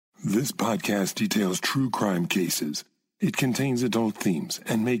This podcast details true crime cases. It contains adult themes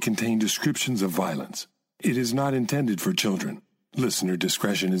and may contain descriptions of violence. It is not intended for children. Listener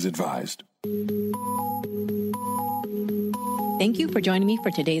discretion is advised. Thank you for joining me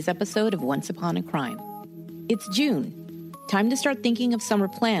for today's episode of Once Upon a Crime. It's June. Time to start thinking of summer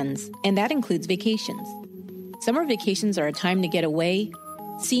plans, and that includes vacations. Summer vacations are a time to get away,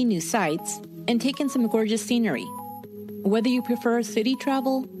 see new sights, and take in some gorgeous scenery. Whether you prefer city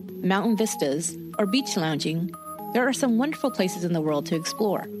travel, mountain vistas, or beach lounging, there are some wonderful places in the world to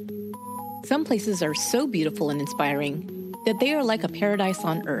explore. Some places are so beautiful and inspiring that they are like a paradise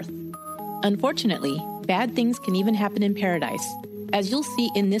on earth. Unfortunately, bad things can even happen in paradise, as you'll see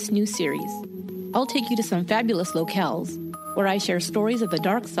in this new series. I'll take you to some fabulous locales where I share stories of the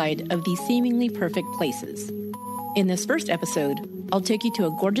dark side of these seemingly perfect places. In this first episode, I'll take you to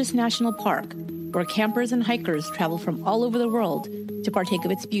a gorgeous national park where campers and hikers travel from all over the world to partake of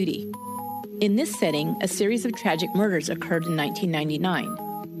its beauty. In this setting, a series of tragic murders occurred in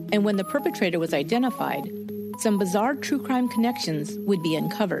 1999, and when the perpetrator was identified, some bizarre true crime connections would be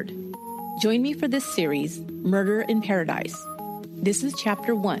uncovered. Join me for this series, Murder in Paradise. This is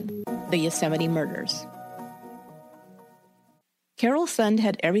Chapter 1, The Yosemite Murders. Carol Sund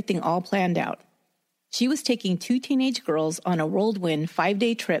had everything all planned out. She was taking two teenage girls on a whirlwind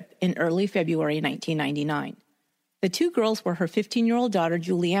 5-day trip in early February 1999. The two girls were her 15-year-old daughter,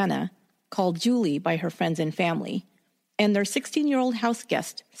 Juliana, called Julie by her friends and family, and their 16-year-old house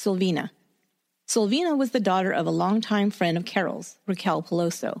guest, Sylvina. Sylvina was the daughter of a longtime friend of Carol's, Raquel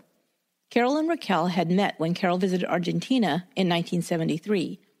Peloso. Carol and Raquel had met when Carol visited Argentina in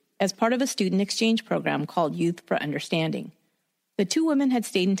 1973 as part of a student exchange program called Youth for Understanding. The two women had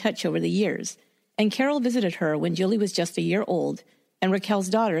stayed in touch over the years, and Carol visited her when Julie was just a year old, and Raquel's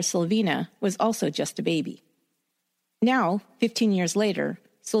daughter, Sylvina, was also just a baby. Now, 15 years later,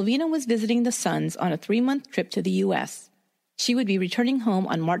 Sylvina was visiting the Sunds on a 3-month trip to the U.S. She would be returning home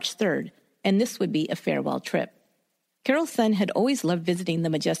on March 3rd, and this would be a farewell trip. Carol Sund had always loved visiting the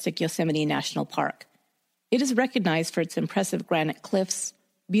majestic Yosemite National Park. It is recognized for its impressive granite cliffs,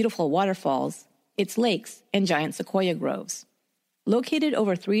 beautiful waterfalls, its lakes, and giant sequoia groves. Located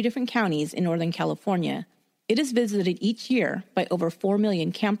over 3 different counties in Northern California, it is visited each year by over 4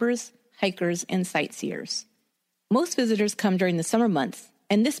 million campers, hikers, and sightseers. Most visitors come during the summer months,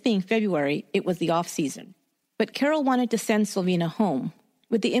 and this being February, it was the off-season. But Carol wanted to send Sylvina home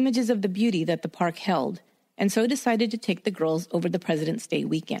with the images of the beauty that the park held, and so decided to take the girls over the President's Day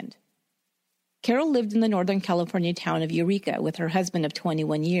weekend. Carol lived in the Northern California town of Eureka with her husband of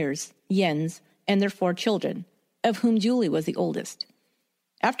 21 years, Jens, and their 4 children, of whom Julie was the oldest.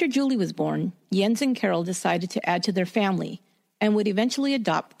 After Julie was born, Jens and Carol decided to add to their family and would eventually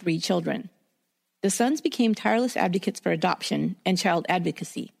adopt 3 children. The Sunds became tireless advocates for adoption and child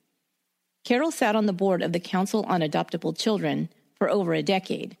advocacy. Carol sat on the board of the Council on Adoptable Children for over a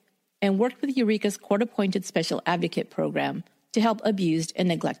decade and worked with Eureka's court-appointed special advocate program to help abused and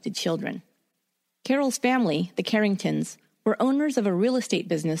neglected children. Carol's family, the Carringtons, were owners of a real estate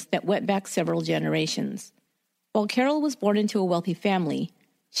business that went back several generations. While Carol was born into a wealthy family,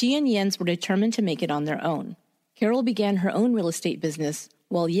 she and Jens were determined to make it on their own. Carol began her own real estate business,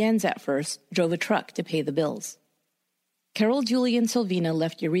 while Jens at first drove a truck to pay the bills. Carol, Julie, and Sylvina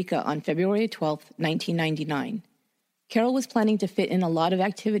left Eureka on February 12, 1999. Carol was planning to fit in a lot of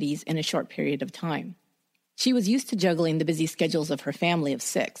activities in a short period of time. She was used to juggling the busy schedules of her family of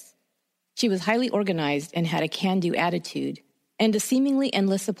 6. She was highly organized and had a can-do attitude and a seemingly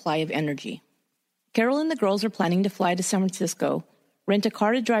endless supply of energy. Carol and the girls were planning to fly to San Francisco, rent a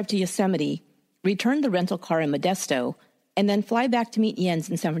car to drive to Yosemite, return the rental car in Modesto, and then fly back to meet Jens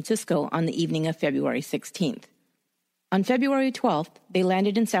in San Francisco on the evening of February 16th. On February 12th, they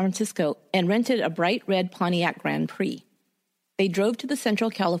landed in San Francisco and rented a bright red Pontiac Grand Prix. They drove to the central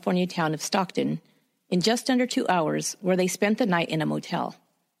California town of Stockton in just under 2 hours, where they spent the night in a motel.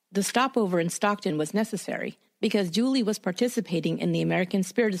 The stopover in Stockton was necessary because Julie was participating in the American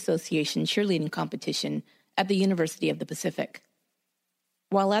Spirit Association cheerleading competition at the University of the Pacific.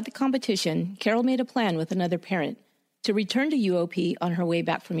 While at the competition, Carol made a plan with another parent to return to UOP on her way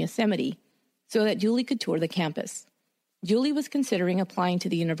back from Yosemite so that Julie could tour the campus. Julie was considering applying to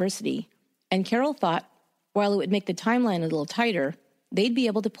the university, and Carol thought, while it would make the timeline a little tighter, they'd be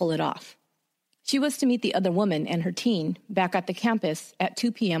able to pull it off. She was to meet the other woman and her teen back at the campus at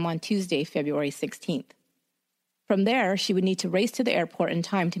 2 p.m. on Tuesday, February 16th. From there, she would need to race to the airport in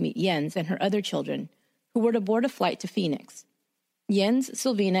time to meet Jens and her other children, who were to board a flight to Phoenix. Jens,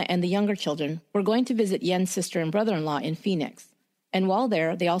 Sylvina, and the younger children were going to visit Jens' sister and brother-in-law in Phoenix, and while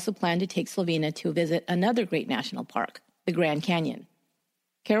there, they also planned to take Sylvina to visit another great national park, the Grand Canyon.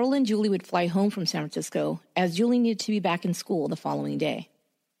 Carol and Julie would fly home from San Francisco, as Julie needed to be back in school the following day.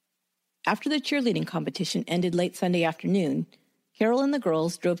 After the cheerleading competition ended late Sunday afternoon, Carol and the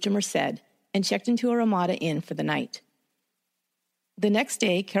girls drove to Merced and checked into a Ramada Inn for the night. The next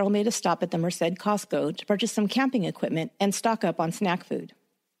day, Carol made a stop at the Merced Costco to purchase some camping equipment and stock up on snack food.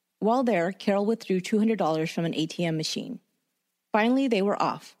 While there, Carol withdrew $200 from an ATM machine. Finally, they were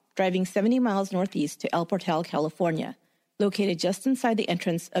off, driving 70 miles northeast to El Portal, California, located just inside the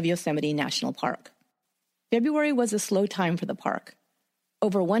entrance of Yosemite National Park. February was a slow time for the park.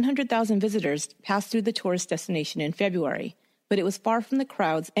 Over 100,000 visitors passed through the tourist destination in February, but it was far from the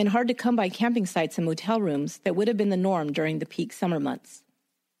crowds and hard to come by camping sites and motel rooms that would have been the norm during the peak summer months.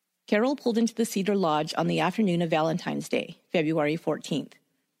 Carol pulled into the Cedar Lodge on the afternoon of Valentine's Day, February 14th.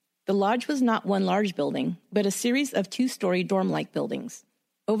 The lodge was not one large building, but a series of two-story dorm-like buildings,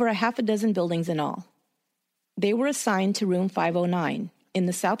 over a half a dozen buildings in all. They were assigned to room 509 in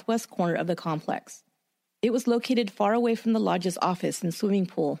the southwest corner of the complex. It was located far away from the lodge's office and swimming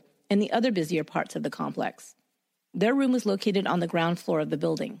pool and the other busier parts of the complex. Their room was located on the ground floor of the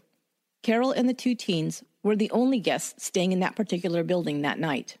building. Carol and the two teens were the only guests staying in that particular building that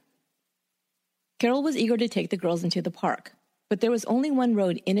night. Carol was eager to take the girls into the park, but there was only one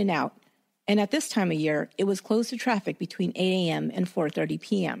road in and out, and at this time of year, it was closed to traffic between 8 a.m. and 4:30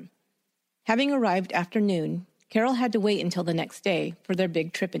 p.m. Having arrived after noon, Carol had to wait until the next day for their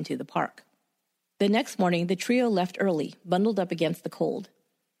big trip into the park. The next morning, the trio left early, bundled up against the cold.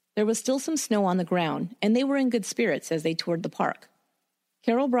 There was still some snow on the ground, and they were in good spirits as they toured the park.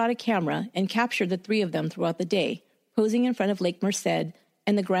 Carol brought a camera and captured the three of them throughout the day, posing in front of Lake Merced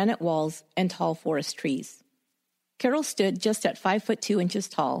and the granite walls and tall forest trees. Carol stood just at 5'2"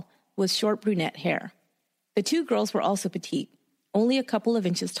 tall, with short brunette hair. The two girls were also petite, only a couple of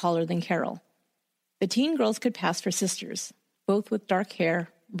inches taller than Carol. The teen girls could pass for sisters, both with dark hair,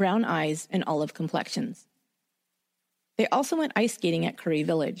 brown eyes, and olive complexions. They also went ice skating at Curry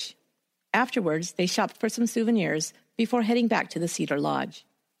Village. Afterwards, they shopped for some souvenirs before heading back to the Cedar Lodge.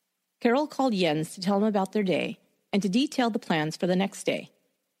 Carol called Jens to tell him about their day and to detail the plans for the next day.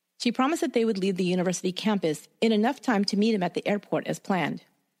 She promised that they would leave the university campus in enough time to meet him at the airport as planned.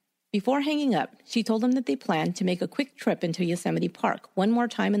 Before hanging up, she told him that they planned to make a quick trip into Yosemite Park one more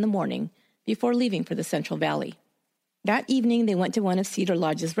time in the morning before leaving for the Central Valley. That evening, they went to one of Cedar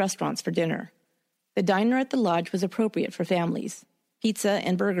Lodge's restaurants for dinner. The diner at the lodge was appropriate for families, pizza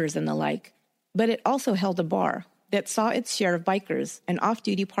and burgers and the like, but it also held a bar that saw its share of bikers and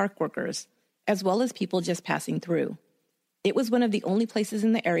off-duty park workers, as well as people just passing through. It was one of the only places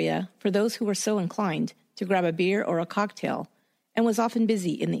in the area for those who were so inclined to grab a beer or a cocktail, and was often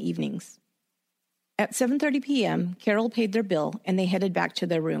busy in the evenings. At 7:30 p.m., Carol paid their bill and they headed back to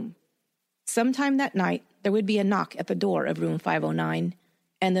their room. Sometime that night, there would be a knock at the door of room 509,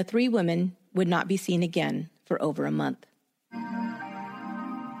 and the three women would not be seen again for over a month.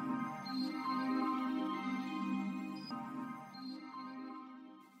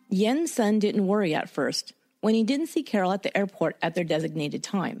 Yen's son didn't worry at first when he didn't see Carol at the airport at their designated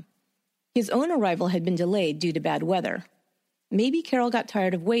time. His own arrival had been delayed due to bad weather. Maybe Carol got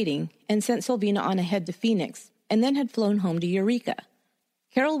tired of waiting and sent Sylvina on ahead to Phoenix and then had flown home to Eureka.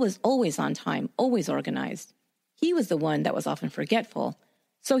 Carol was always on time, always organized. He was the one that was often forgetful,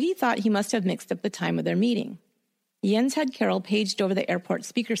 so he thought he must have mixed up the time of their meeting. Jens had Carol paged over the airport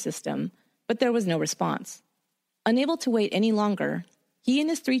speaker system, but there was no response. Unable to wait any longer, he and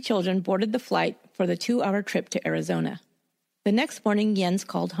his three children boarded the flight for the 2-hour trip to Arizona. The next morning, Jens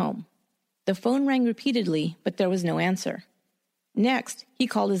called home. The phone rang repeatedly, but there was no answer. Next, he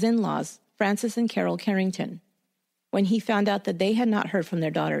called his in-laws, Francis and Carol Carrington. When he found out that they had not heard from their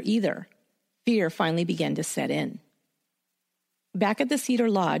daughter either, fear finally began to set in. Back at the Cedar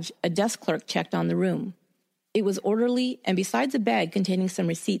Lodge, a desk clerk checked on the room. It was orderly, and besides a bag containing some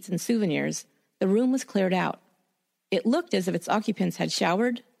receipts and souvenirs, the room was cleared out. It looked as if its occupants had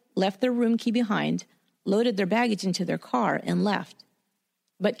showered, left their room key behind, loaded their baggage into their car, and left.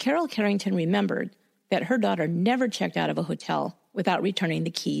 But Carol Carrington remembered that her daughter never checked out of a hotel without returning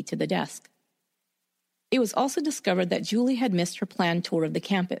the key to the desk. It was also discovered that Julie had missed her planned tour of the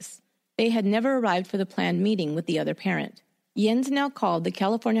campus. They had never arrived for the planned meeting with the other parent. Jens now called the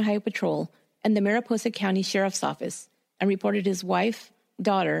California Highway Patrol and the Mariposa County Sheriff's Office and reported his wife,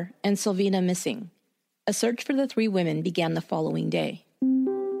 daughter, and Sylvina missing. A search for the three women began the following day.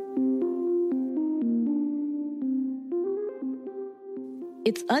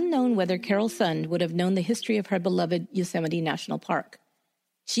 It's unknown whether Carol Sund would have known the history of her beloved Yosemite National Park.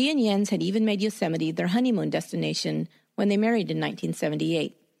 She and Jens had even made Yosemite their honeymoon destination when they married in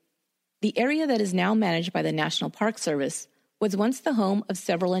 1978. The area that is now managed by the National Park Service was once the home of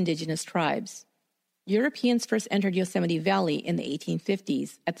several indigenous tribes. Europeans first entered Yosemite Valley in the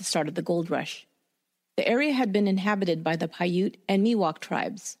 1850s at the start of the gold rush. The area had been inhabited by the Paiute and Miwok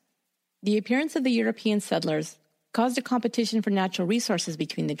tribes. The appearance of the European settlers caused a competition for natural resources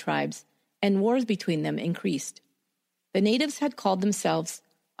between the tribes, and wars between them increased. The natives had called themselves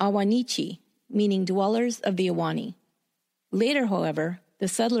Awanichi, meaning dwellers of the Awani. Later, however, the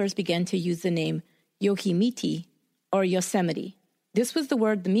settlers began to use the name Yosemite or Yosemite. This was the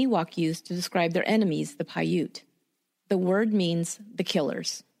word the Miwok used to describe their enemies, the Paiute. The word means the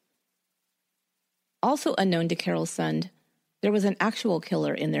killers. Also unknown to Carol's son, there was an actual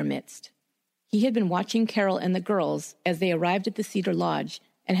killer in their midst. He had been watching Carol and the girls as they arrived at the Cedar Lodge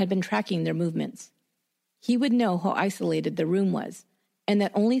and had been tracking their movements. He would know how isolated the room was, and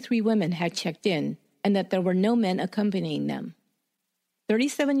that only 3 women had checked in, and that there were no men accompanying them.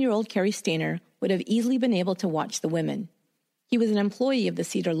 37-year-old Cary Stainer would have easily been able to watch the women. He was an employee of the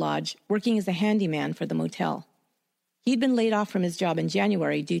Cedar Lodge, working as a handyman for the motel. He'd been laid off from his job in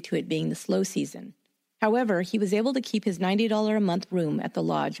January due to it being the slow season. However, he was able to keep his $90 a month room at the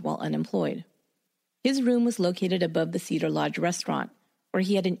lodge while unemployed. His room was located above the Cedar Lodge restaurant, where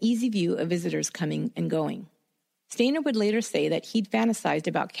he had an easy view of visitors coming and going. Stainer would later say that he'd fantasized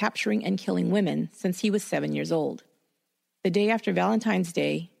about capturing and killing women since he was 7 years old. The day after Valentine's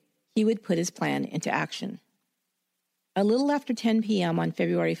Day, he would put his plan into action. A little after 10 p.m. on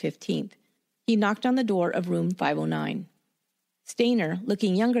February 15th, he knocked on the door of room 509. Stainer,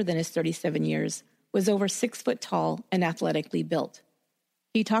 looking younger than his 37 years, was over 6 foot tall and athletically built.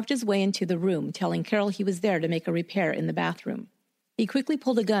 He talked his way into the room, telling Carol he was there to make a repair in the bathroom. He quickly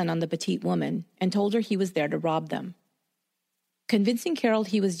pulled a gun on the petite woman and told her he was there to rob them. Convincing Carol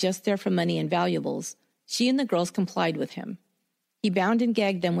he was just there for money and valuables, she and the girls complied with him. He bound and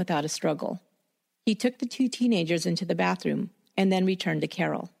gagged them without a struggle. He took the 2 teenagers into the bathroom and then returned to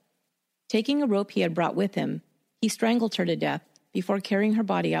Carol. Taking a rope he had brought with him, he strangled her to death before carrying her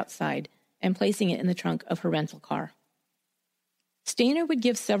body outside and placing it in the trunk of her rental car. Stainer would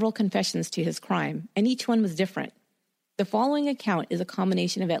give several confessions to his crime, and each one was different. The following account is a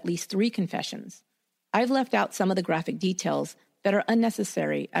combination of at least 3 confessions. I've left out some of the graphic details that are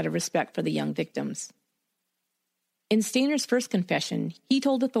unnecessary out of respect for the young victims. In Stainer's first confession, he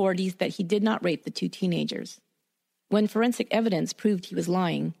told authorities that he did not rape the 2 teenagers. When forensic evidence proved he was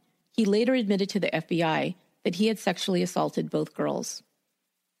lying, he later admitted to the FBI that he had sexually assaulted both girls.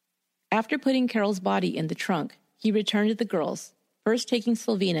 After putting Carol's body in the trunk, he returned to the girls, first taking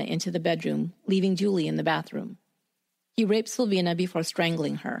Sylvina into the bedroom, leaving Julie in the bathroom. He raped Sylvina before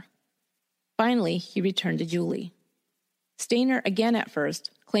strangling her. Finally, he returned to Julie. Stainer, again at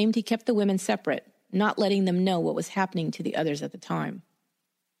first, claimed he kept the women separate, not letting them know what was happening to the others at the time.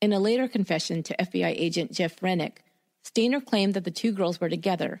 In a later confession to FBI agent Jeff Rennick, Stainer claimed that the 2 girls were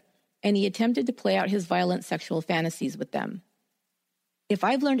together, and he attempted to play out his violent sexual fantasies with them. If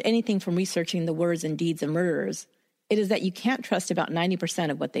I've learned anything from researching the words and deeds of murderers, it is that you can't trust about 90%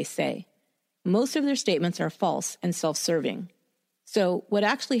 of what they say. Most of their statements are false and self-serving. So what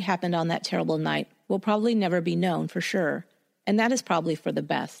actually happened on that terrible night will probably never be known for sure, and that is probably for the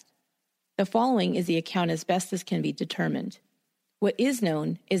best. The following is the account as best as can be determined. What is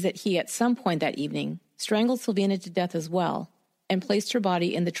known is that he at some point that evening strangled Sylvina to death as well and placed her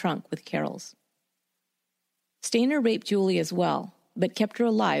body in the trunk with Carol's. Stainer raped Julie as well, but kept her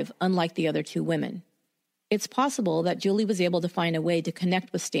alive unlike the other 2 women. It's possible that Julie was able to find a way to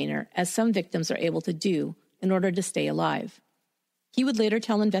connect with Stainer, as some victims are able to do, in order to stay alive. He would later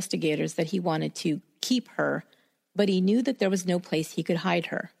tell investigators that he wanted to keep her, but he knew that there was no place he could hide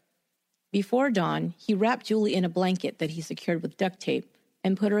her. Before dawn, he wrapped Julie in a blanket that he secured with duct tape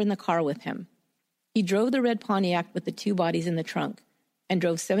and put her in the car with him. He drove the red Pontiac with the 2 bodies in the trunk and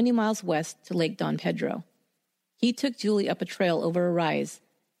drove 70 miles west to Lake Don Pedro. He took Julie up a trail over a rise,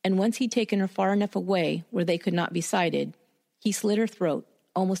 and once he'd taken her far enough away where they could not be sighted, he slit her throat,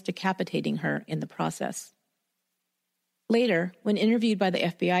 almost decapitating her in the process. Later, when interviewed by the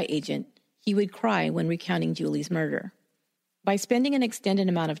FBI agent, he would cry when recounting Julie's murder. By spending an extended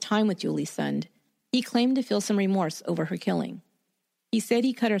amount of time with Julie's son, he claimed to feel some remorse over her killing. He said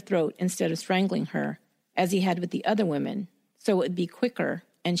he cut her throat instead of strangling her, as he had with the other women, so it would be quicker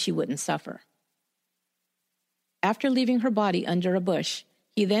and she wouldn't suffer. After leaving her body under a bush,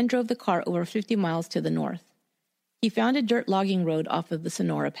 he then drove the car over 50 miles to the north. He found a dirt logging road off of the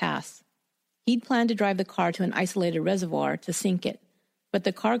Sonora Pass. He'd planned to drive the car to an isolated reservoir to sink it, but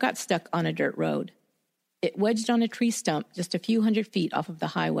the car got stuck on a dirt road. It wedged on a tree stump just a few hundred feet off of the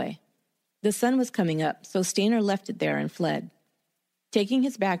highway. The sun was coming up, so Stainer left it there and fled. Taking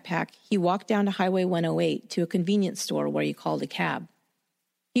his backpack, he walked down to Highway 108 to a convenience store where he called a cab.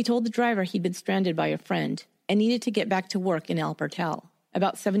 He told the driver he'd been stranded by a friend and needed to get back to work in El Portal,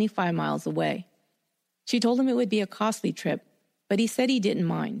 about 75 miles away. She told him it would be a costly trip, but he said he didn't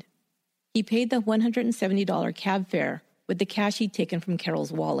mind. He paid the $170 cab fare with the cash he'd taken from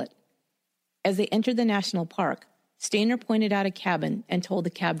Carol's wallet. As they entered the national park, Stainer pointed out a cabin and told the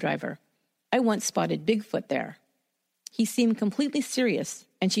cab driver, "I once spotted Bigfoot there." He seemed completely serious,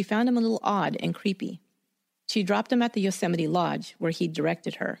 and she found him a little odd and creepy. She dropped him at the Yosemite Lodge, where he'd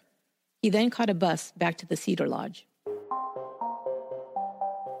directed her. He then caught a bus back to the Cedar Lodge.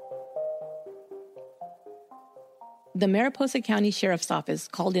 The Mariposa County Sheriff's Office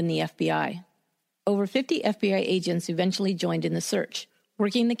called in the FBI. Over 50 FBI agents eventually joined in the search,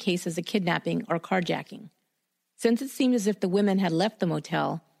 working the case as a kidnapping or carjacking. Since it seemed as if the women had left the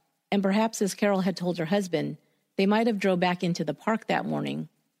motel, and perhaps as Carol had told her husband, they might have drove back into the park that morning,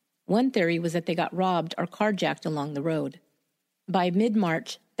 one theory was that they got robbed or carjacked along the road. By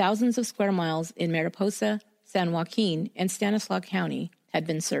mid-March, thousands of square miles in Mariposa, San Joaquin, and Stanislaus County had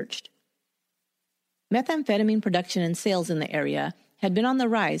been searched. Methamphetamine production and sales in the area had been on the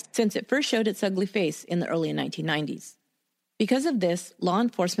rise since it first showed its ugly face in the early 1990s. Because of this, law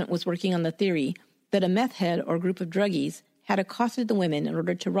enforcement was working on the theory that a meth head or group of druggies had accosted the women in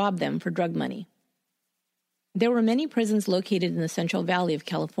order to rob them for drug money. There were many prisons located in the Central Valley of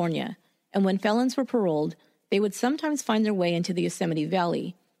California, and when felons were paroled, they would sometimes find their way into the Yosemite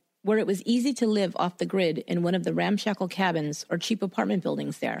Valley, where it was easy to live off the grid in one of the ramshackle cabins or cheap apartment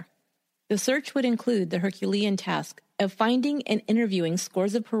buildings there. The search would include the Herculean task of finding and interviewing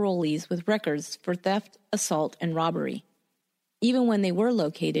scores of parolees with records for theft, assault, and robbery. Even when they were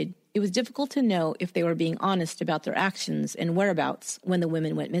located, it was difficult to know if they were being honest about their actions and whereabouts when the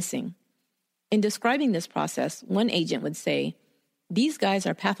women went missing. In describing this process, one agent would say, "These guys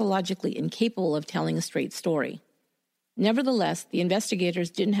are pathologically incapable of telling a straight story." Nevertheless, the investigators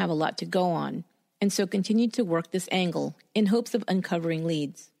didn't have a lot to go on, and so continued to work this angle in hopes of uncovering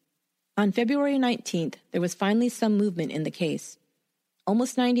leads. On February 19th, there was finally some movement in the case.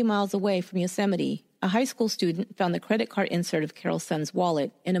 Almost 90 miles away from Yosemite, a high school student found the credit card insert of Carol's son's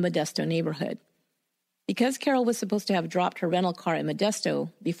wallet in a Modesto neighborhood. Because Carol was supposed to have dropped her rental car in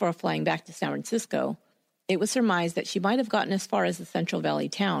Modesto before flying back to San Francisco, it was surmised that she might have gotten as far as the Central Valley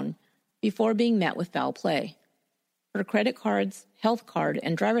town before being met with foul play. Her credit cards, health card,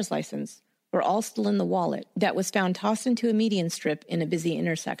 and driver's license were all still in the wallet that was found tossed into a median strip in a busy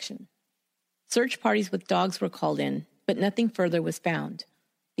intersection. Search parties with dogs were called in, but nothing further was found.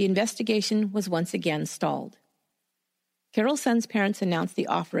 The investigation was once again stalled. Carol's son's parents announced the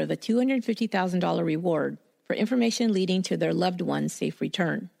offer of a $250,000 reward for information leading to their loved one's safe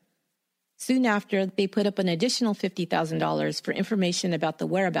return. Soon after, they put up an additional $50,000 for information about the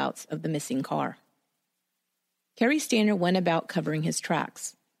whereabouts of the missing car. Cary Stainer went about covering his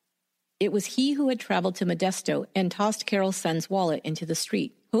tracks. It was he who had traveled to Modesto and tossed Carol's son's wallet into the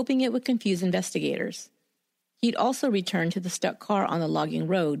street, hoping it would confuse investigators. He'd also returned to the stuck car on the logging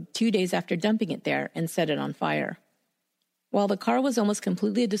road 2 days after dumping it there and set it on fire. While the car was almost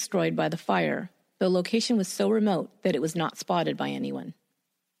completely destroyed by the fire, the location was so remote that it was not spotted by anyone.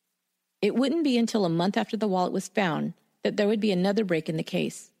 It wouldn't be until a month after the wallet was found that there would be another break in the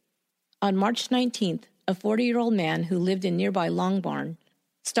case. On March 19th, a 40-year-old man who lived in nearby Long Barn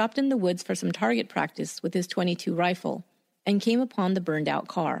stopped in the woods for some target practice with his .22 rifle and came upon the burned-out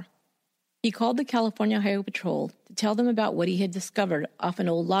car. He called the California Highway Patrol to tell them about what he had discovered off an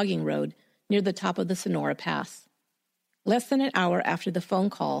old logging road near the top of the Sonora Pass. Less than an hour after the phone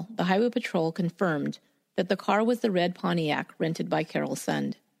call, the Highway Patrol confirmed that the car was the red Pontiac rented by Carol's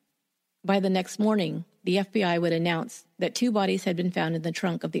son. By the next morning, the FBI would announce that 2 bodies had been found in the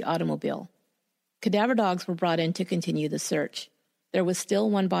trunk of the automobile. Cadaver dogs were brought in to continue the search. There was still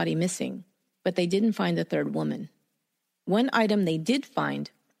 1 body missing, but they didn't find the 3rd woman. One item they did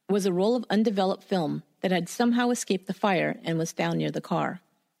find was a roll of undeveloped film that had somehow escaped the fire and was found near the car.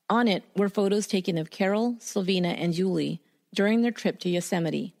 On it were photos taken of Carol, Sylvina, and Julie during their trip to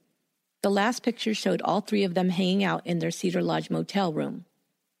Yosemite. The last picture showed all 3 of them hanging out in their Cedar Lodge motel room,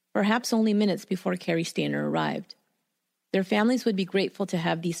 perhaps only minutes before Cary Stainer arrived. Their families would be grateful to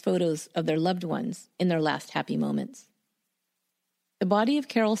have these photos of their loved ones in their last happy moments. The body of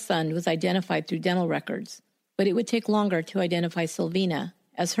Carol's son was identified through dental records, but it would take longer to identify Sylvina,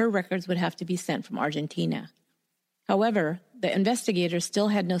 as her records would have to be sent from Argentina. However, the investigators still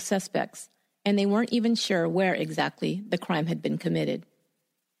had no suspects, and they weren't even sure where exactly the crime had been committed.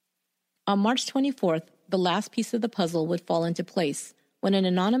 On March 24th, the last piece of the puzzle would fall into place when an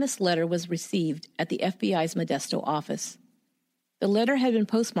anonymous letter was received at the FBI's Modesto office. The letter had been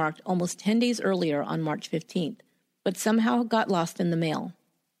postmarked almost 10 days earlier on March 15th, but somehow got lost in the mail.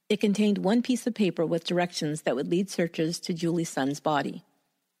 It contained one piece of paper with directions that would lead searchers to Julie's son's body.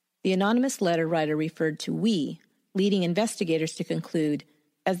 The anonymous letter writer referred to "we," leading investigators to conclude,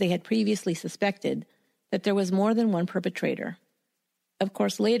 as they had previously suspected, that there was more than one perpetrator. Of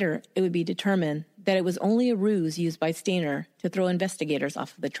course, later it would be determined that it was only a ruse used by Stainer to throw investigators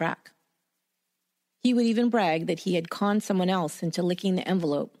off of the track. He would even brag that he had conned someone else into licking the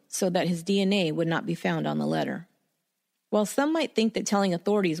envelope so that his DNA would not be found on the letter. While some might think that telling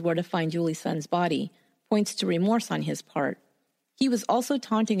authorities where to find Julie's son's body points to remorse on his part, he was also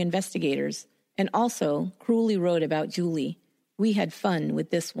taunting investigators and also cruelly wrote about Julie, "We had fun with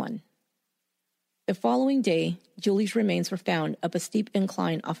this one." The following day, Julie's remains were found up a steep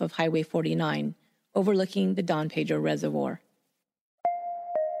incline off of Highway 49, overlooking the Don Pedro Reservoir.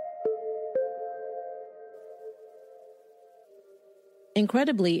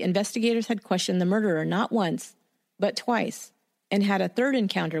 Incredibly, investigators had questioned the murderer not once, but twice, and had a third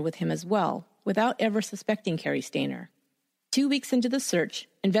encounter with him as well, without ever suspecting Carrie Stainer. 2 weeks into the search,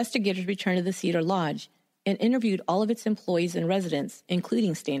 investigators returned to the Cedar Lodge and interviewed all of its employees and residents,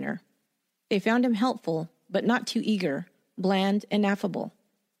 including Stainer. They found him helpful, but not too eager, bland, and affable.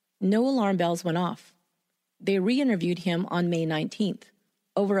 No alarm bells went off. They re-interviewed him on May 19th,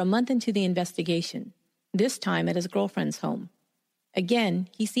 over a month into the investigation, this time at his girlfriend's home. Again,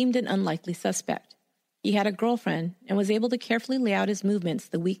 he seemed an unlikely suspect. He had a girlfriend and was able to carefully lay out his movements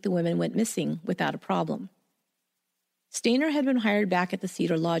the week the women went missing without a problem. Stainer had been hired back at the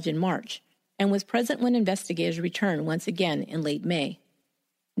Cedar Lodge in March and was present when investigators returned once again in late May.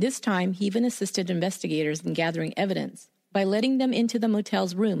 This time, he even assisted investigators in gathering evidence by letting them into the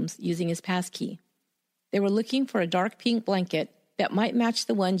motel's rooms using his passkey. They were looking for a dark pink blanket that might match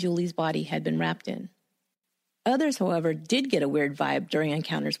the one Julie's body had been wrapped in. Others, however, did get a weird vibe during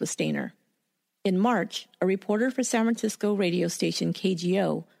encounters with Stainer. In March, a reporter for San Francisco radio station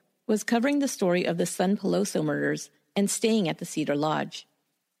KGO was covering the story of the Sun Peloso murders and staying at the Cedar Lodge.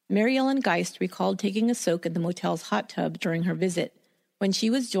 Mary Ellen Geist recalled taking a soak in the motel's hot tub during her visit, when she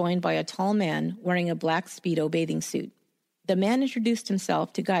was joined by a tall man wearing a black Speedo bathing suit. The man introduced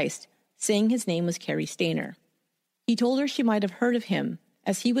himself to Geist, saying his name was Carrie Stainer. He told her she might have heard of him,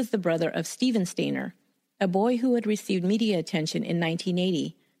 as he was the brother of Stephen Stainer, a boy who had received media attention in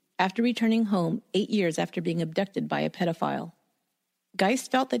 1980 after returning home 8 years after being abducted by a pedophile. Geist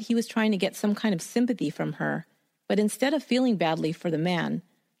felt that he was trying to get some kind of sympathy from her, but instead of feeling badly for the man,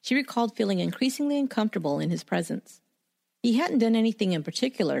 she recalled feeling increasingly uncomfortable in his presence. "He hadn't done anything in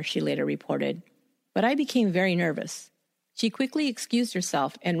particular," she later reported, "but I became very nervous." She quickly excused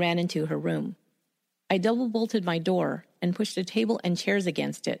herself and ran into her room. "I double-bolted my door and pushed a table and chairs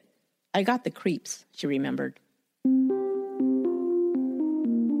against it. I got the creeps," she remembered.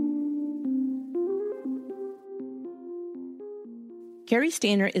 Carrie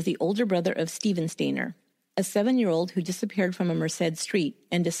Stainer is the older brother of Stephen Stainer, a 7-year-old who disappeared from a Merced street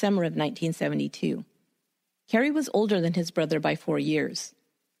in December of 1972. Carrie was older than his brother by 4 years.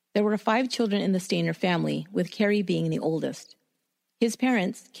 There were 5 children in the Stainer family, with Carrie being the oldest. His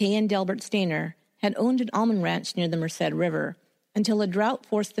parents, Kay and Delbert Stainer, had owned an almond ranch near the Merced River until a drought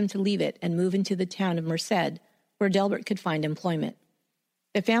forced them to leave it and move into the town of Merced, where Delbert could find employment.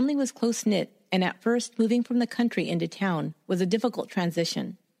 The family was close-knit, and at first moving from the country into town was a difficult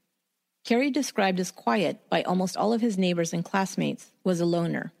transition. Carrie, described as quiet by almost all of his neighbors and classmates, was a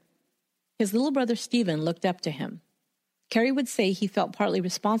loner. His little brother Stephen looked up to him. Carrie would say he felt partly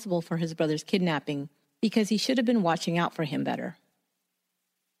responsible for his brother's kidnapping because he should have been watching out for him better.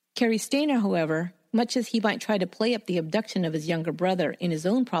 Carrie Stainer, however, much as he might try to play up the abduction of his younger brother in his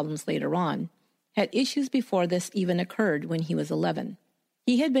own problems later on, had issues before this even occurred when he was 11.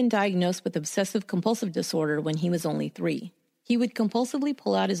 He had been diagnosed with obsessive-compulsive disorder when he was only 3. He would compulsively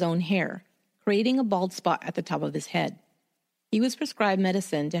pull out his own hair, creating a bald spot at the top of his head. He was prescribed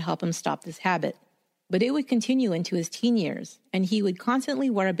medicine to help him stop this habit, but it would continue into his teen years, and he would constantly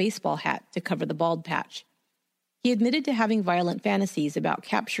wear a baseball hat to cover the bald patch. He admitted to having violent fantasies about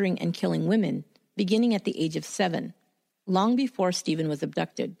capturing and killing women, beginning at the age of 7, long before Stephen was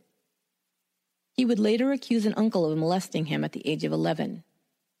abducted. He would later accuse an uncle of molesting him at the age of 11.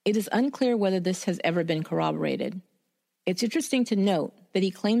 It is unclear whether this has ever been corroborated. It's interesting to note that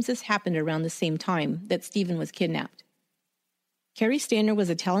he claims this happened around the same time that Stephen was kidnapped. Carrie Stainer was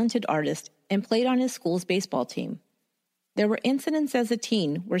a talented artist and played on his school's baseball team. There were incidents as a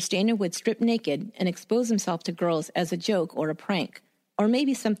teen where Stainer would strip naked and expose himself to girls as a joke or a prank, or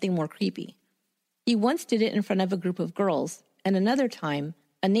maybe something more creepy. He once did it in front of a group of girls, and another time,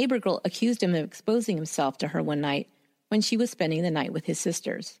 a neighbor girl accused him of exposing himself to her one night when she was spending the night with his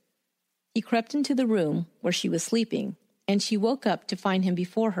sisters. He crept into the room where she was sleeping, and she woke up to find him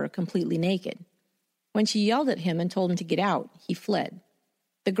before her completely naked. When she yelled at him and told him to get out, he fled.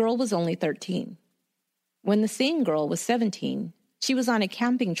 The girl was only 13. When the same girl was 17, she was on a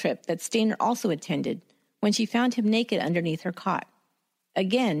camping trip that Stainer also attended when she found him naked underneath her cot.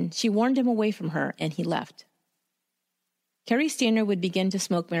 Again, she warned him away from her, and he left. Cary Stainer would begin to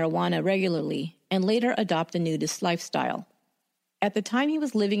smoke marijuana regularly and later adopt a nudist lifestyle. At the time he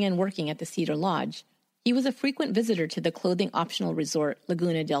was living and working at the Cedar Lodge, he was a frequent visitor to the clothing-optional resort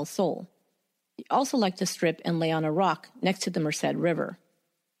Laguna del Sol. He also liked to strip and lay on a rock next to the Merced River.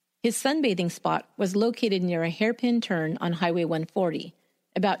 His sunbathing spot was located near a hairpin turn on Highway 140,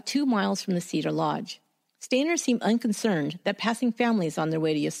 about 2 miles from the Cedar Lodge. Stainer seemed unconcerned that passing families on their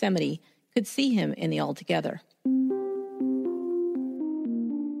way to Yosemite could see him in the all-together.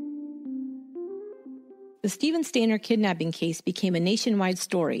 The Stephen Stainer kidnapping case became a nationwide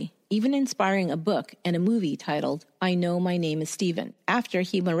story, even inspiring a book and a movie titled I Know My Name is Stephen, after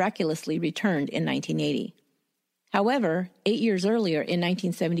he miraculously returned in 1980. However, 8 years earlier in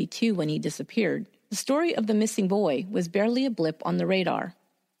 1972 when he disappeared, the story of the missing boy was barely a blip on the radar.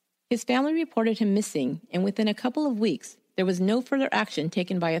 His family reported him missing, and within a couple of weeks, there was no further action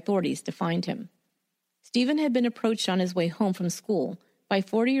taken by authorities to find him. Stephen had been approached on his way home from school by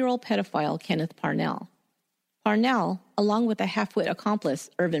 40-year-old pedophile Kenneth Parnell. Parnell, along with a half-wit accomplice,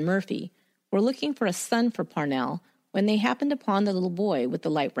 Irvin Murphy, were looking for a son for Parnell when they happened upon the little boy with the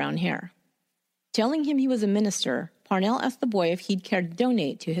light brown hair. Telling him he was a minister, Parnell asked the boy if he'd care to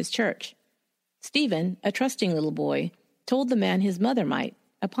donate to his church. Stephen, a trusting little boy, told the man his mother might,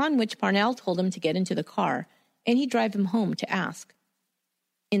 upon which Parnell told him to get into the car, and he'd drive him home to ask.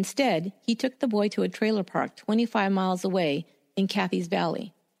 Instead, he took the boy to a trailer park 25 miles away in Cathy's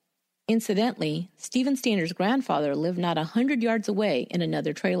Valley. Incidentally, Stephen Stainer's grandfather lived not 100 yards away in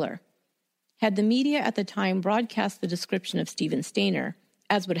another trailer. Had the media at the time broadcast the description of Stephen Stainer,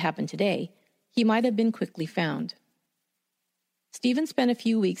 as would happen today, he might have been quickly found. Stephen spent a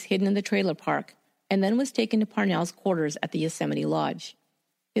few weeks hidden in the trailer park and then was taken to Parnell's quarters at the Yosemite Lodge.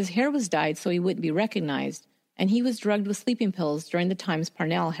 His hair was dyed so he wouldn't be recognized, and he was drugged with sleeping pills during the times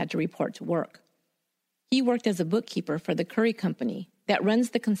Parnell had to report to work. He worked as a bookkeeper for the Curry Company that runs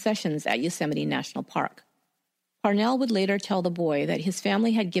the concessions at Yosemite National Park. Parnell would later tell the boy that his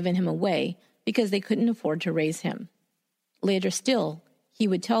family had given him away because they couldn't afford to raise him. Later still, he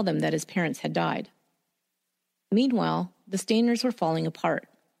would tell them that his parents had died. Meanwhile, the Stainers were falling apart.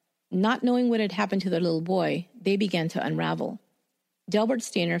 Not knowing what had happened to their little boy, they began to unravel. Delbert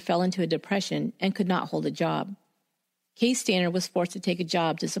Stainer fell into a depression and could not hold a job. Kay Stainer was forced to take a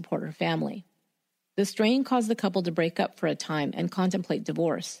job to support her family. The strain caused the couple to break up for a time and contemplate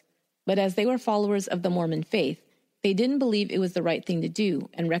divorce, but as they were followers of the Mormon faith, they didn't believe it was the right thing to do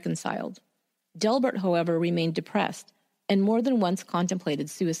and reconciled. Delbert, however, remained depressed and more than once contemplated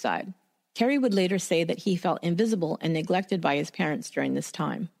suicide. Cary would later say that he felt invisible and neglected by his parents during this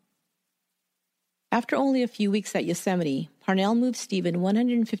time. After only a few weeks at Yosemite, Parnell moved Stephen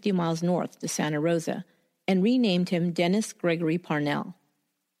 150 miles north to Santa Rosa and renamed him Dennis Gregory Parnell.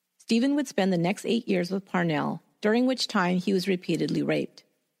 Stephen would spend the next 8 years with Parnell, during which time he was repeatedly raped.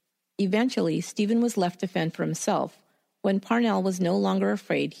 Eventually, Stephen was left to fend for himself when Parnell was no longer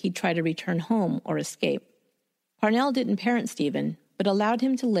afraid he'd try to return home or escape. Parnell didn't parent Stephen, but allowed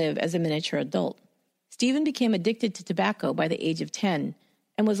him to live as a miniature adult. Stephen became addicted to tobacco by the age of 10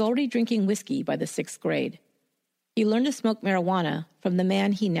 and was already drinking whiskey by the 6th grade. He learned to smoke marijuana from the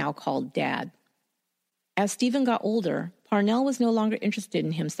man he now called Dad. As Stephen got older, Parnell was no longer interested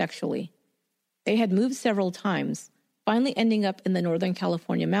in him sexually. They had moved several times, finally ending up in the Northern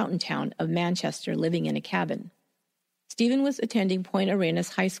California mountain town of Manchester living in a cabin. Stephen was attending Point Arenas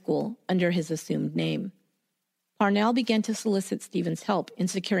High School under his assumed name. Parnell began to solicit Stephen's help in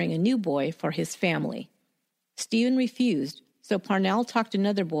securing a new boy for his family. Stephen refused, so Parnell talked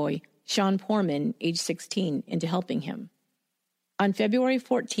another boy, Sean Poorman, age 16, into helping him. On February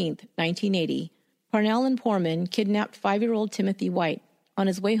 14, 1980, Parnell and Poorman kidnapped 5-year-old Timothy White on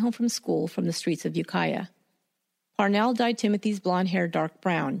his way home from school from the streets of Ukiah. Parnell dyed Timothy's blonde hair dark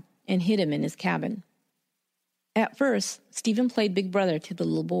brown and hid him in his cabin. At first, Stephen played big brother to the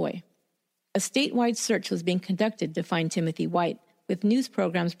little boy. A statewide search was being conducted to find Timothy White, with news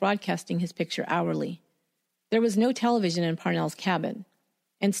programs broadcasting his picture hourly. There was no television in Parnell's cabin,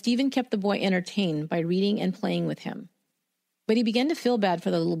 and Stephen kept the boy entertained by reading and playing with him. But he began to feel bad for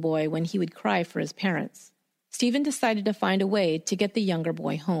the little boy when he would cry for his parents. Stephen decided to find a way to get the younger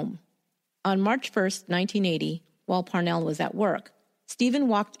boy home. On March 1, 1980, while Parnell was at work, Stephen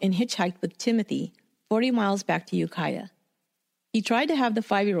walked and hitchhiked with Timothy 40 miles back to Ukiah. He tried to have the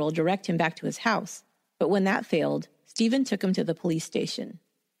 5-year-old direct him back to his house, but when that failed, Stephen took him to the police station.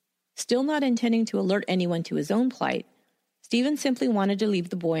 Still not intending to alert anyone to his own plight, Stephen simply wanted to leave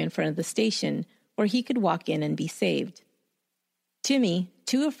the boy in front of the station where he could walk in and be saved. Timmy,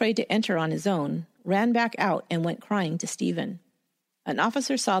 too afraid to enter on his own, ran back out and went crying to Stephen. An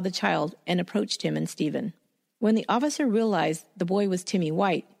officer saw the child and approached him and Stephen. When the officer realized the boy was Timmy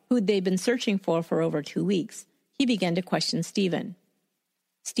White, who they'd been searching for over 2 weeks, he began to question Stephen.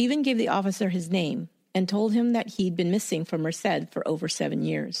 Stephen gave the officer his name and told him that he'd been missing from Merced for over 7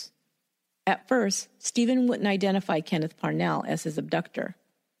 years. At first, Stephen wouldn't identify Kenneth Parnell as his abductor.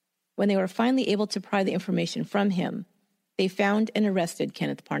 When they were finally able to pry the information from him, they found and arrested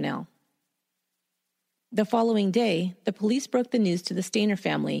Kenneth Parnell. The following day, the police broke the news to the Stainer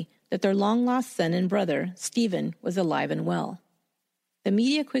family that their long-lost son and brother, Stephen, was alive and well. The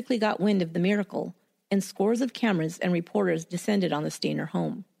media quickly got wind of the miracle, and scores of cameras and reporters descended on the Stainer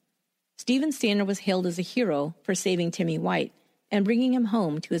home. Stephen Stainer was hailed as a hero for saving Timmy White and bringing him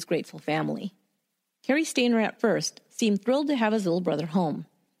home to his grateful family. Cary Stainer at first seemed thrilled to have his little brother home.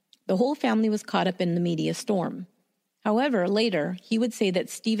 The whole family was caught up in the media storm. However, later, he would say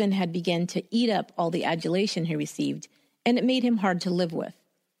that Stephen had begun to eat up all the adulation he received, and it made him hard to live with.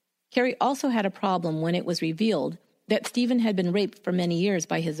 Cary also had a problem when it was revealed that Stephen had been raped for many years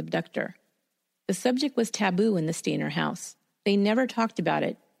by his abductor. The subject was taboo in the Stainer house. They never talked about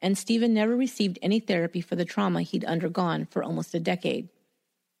it, and Stephen never received any therapy for the trauma he'd undergone for almost a decade.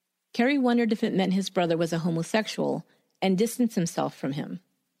 Cary wondered if it meant his brother was a homosexual and distanced himself from him.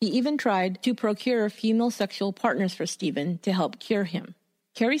 He even tried to procure female sexual partners for Stephen to help cure him.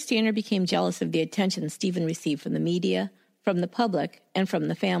 Cary Stainer became jealous of the attention Stephen received from the media, from the public, and from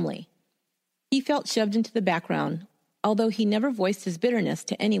the family. He felt shoved into the background, although he never voiced his bitterness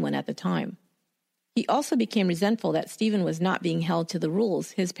to anyone at the time. He also became resentful that Stephen was not being held to the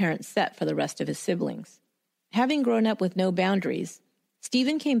rules his parents set for the rest of his siblings. Having grown up with no boundaries,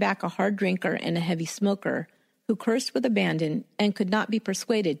 Stephen came back a hard drinker and a heavy smoker who cursed with abandon and could not be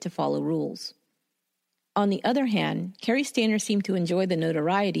persuaded to follow rules. On the other hand, Cary Stainer seemed to enjoy the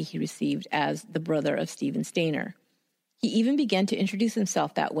notoriety he received as the brother of Stephen Stainer. He even began to introduce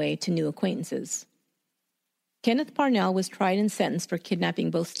himself that way to new acquaintances. Kenneth Parnell was tried and sentenced for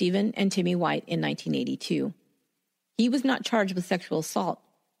kidnapping both Stephen and Timmy White in 1982. He was not charged with sexual assault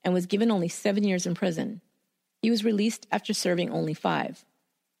and was given only 7 years in prison. He was released after serving only 5.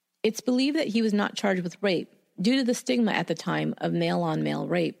 It's believed that he was not charged with rape due to the stigma at the time of male-on-male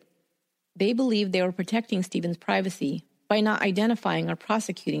rape. They believed they were protecting Stephen's privacy by not identifying or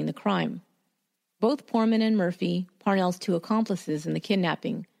prosecuting the crime. Both Poorman and Murphy, Parnell's 2 accomplices in the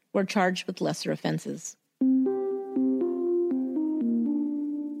kidnapping, were charged with lesser offenses.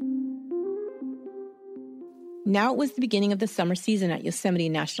 Now it was the beginning of the summer season at Yosemite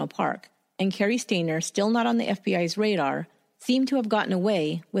National Park, and Cary Stainer, still not on the FBI's radar, seemed to have gotten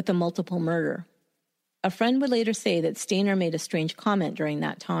away with a multiple murder. A friend would later say that Stainer made a strange comment during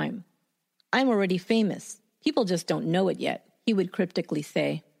that time. "I'm already famous. People just don't know it yet," he would cryptically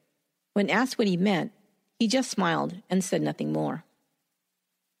say. When asked what he meant, he just smiled and said nothing more.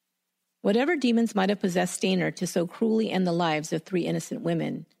 Whatever demons might have possessed Stainer to so cruelly end the lives of 3 innocent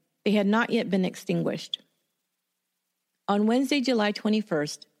women, they had not yet been extinguished. On Wednesday, July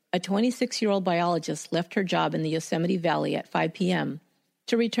 21st, a 26-year-old biologist left her job in the Yosemite Valley at 5 p.m.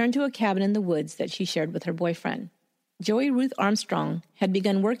 to return to a cabin in the woods that she shared with her boyfriend. Joey Ruth Armstrong had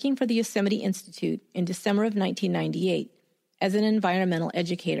begun working for the Yosemite Institute in December of 1998 as an environmental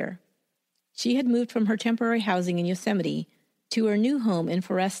educator. She had moved from her temporary housing in Yosemite to her new home in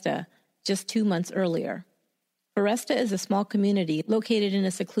Foresta just 2 months earlier. Foresta is a small community located in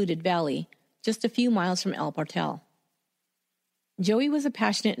a secluded valley, just a few miles from El Portal. Joey was a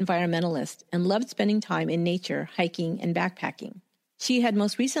passionate environmentalist and loved spending time in nature, hiking, and backpacking. She had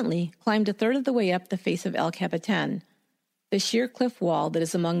most recently climbed a third of the way up the face of El Capitan, the sheer cliff wall that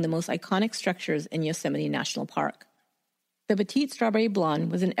is among the most iconic structures in Yosemite National Park. The petite strawberry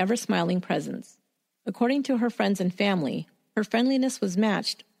blonde was an ever-smiling presence. According to her friends and family, her friendliness was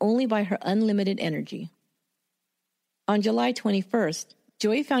matched only by her unlimited energy. On July 21st,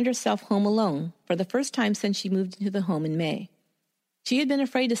 Joey found herself home alone for the first time since she moved into the home in May. She had been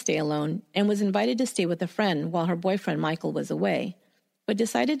afraid to stay alone and was invited to stay with a friend while her boyfriend Michael was away, but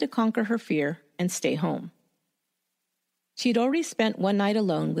decided to conquer her fear and stay home. She had already spent one night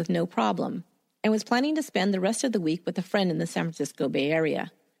alone with no problem and was planning to spend the rest of the week with a friend in the San Francisco Bay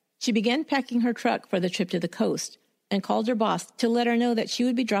Area. She began packing her truck for the trip to the coast and called her boss to let her know that she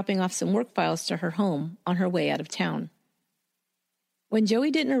would be dropping off some work files to her home on her way out of town. When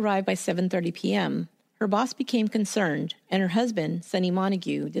Joey didn't arrive by 7:30 p.m., Her boss became concerned, and her husband, Sonny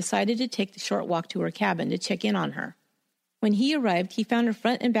Montague, decided to take the short walk to her cabin to check in on her. When he arrived, he found her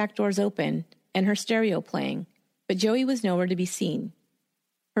front and back doors open and her stereo playing, but Joey was nowhere to be seen.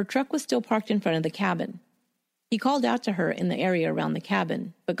 Her truck was still parked in front of the cabin. He called out to her in the area around the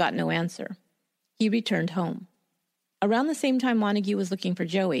cabin, but got no answer. He returned home. Around the same time Montague was looking for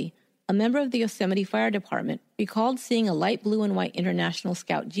Joey, a member of the Yosemite Fire Department recalled seeing a light blue and white International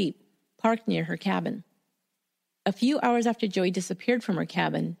Scout Jeep parked near her cabin. A few hours after Joey disappeared from her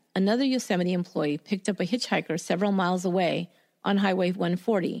cabin, another Yosemite employee picked up a hitchhiker several miles away on Highway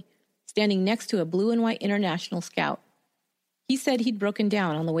 140, standing next to a blue and white International Scout. He said he'd broken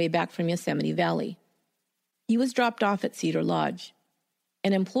down on the way back from Yosemite Valley. He was dropped off at Cedar Lodge.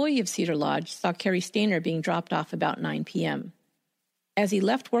 An employee of Cedar Lodge saw Carrie Stainer being dropped off about 9 p.m. As he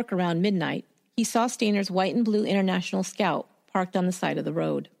left work around midnight, he saw Stainer's white and blue International Scout parked on the side of the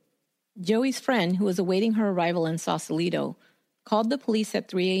road. Joey's friend, who was awaiting her arrival in Sausalito, called the police at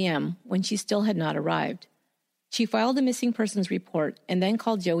 3 a.m. when she still had not arrived. She filed a missing persons report and then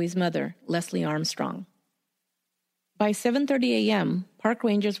called Joey's mother, Leslie Armstrong. By 7:30 a.m., park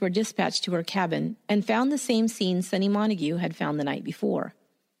rangers were dispatched to her cabin and found the same scene Sonny Montague had found the night before.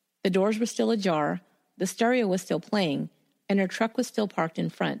 The doors were still ajar, the stereo was still playing, and her truck was still parked in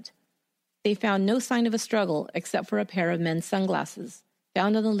front. They found no sign of a struggle except for a pair of men's sunglasses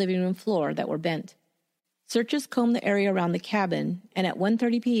found on the living room floor that were bent. Searchers combed the area around the cabin, and at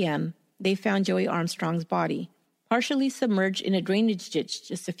 1:30 p.m., they found Joey Armstrong's body, partially submerged in a drainage ditch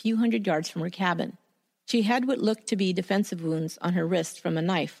just a few hundred yards from her cabin. She had what looked to be defensive wounds on her wrist from a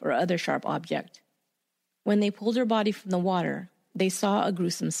knife or other sharp object. When they pulled her body from the water, they saw a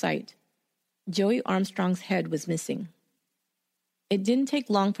gruesome sight. Joey Armstrong's head was missing. It didn't take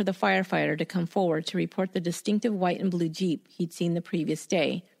long for the firefighter to come forward to report the distinctive white and blue Jeep he'd seen the previous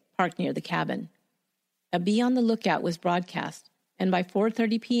day, parked near the cabin. A Be on the Lookout was broadcast, and by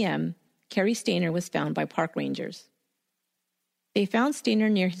 4:30 p.m., Carrie Stainer was found by park rangers. They found Stainer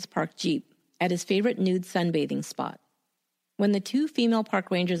near his parked Jeep, at his favorite nude sunbathing spot. When the two female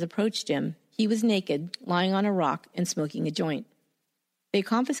park rangers approached him, he was naked, lying on a rock and smoking a joint. They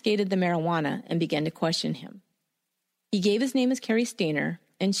confiscated the marijuana and began to question him. He gave his name as Carrie Stainer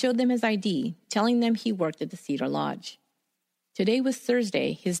and showed them his ID, telling them he worked at the Cedar Lodge. Today was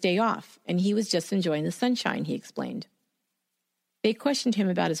Thursday, his day off, and he was just enjoying the sunshine, he explained. They questioned him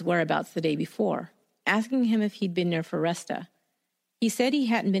about his whereabouts the day before, asking him if he'd been near Foresta. He said he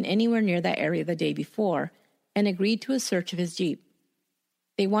hadn't been anywhere near that area the day before and agreed to a search of his Jeep.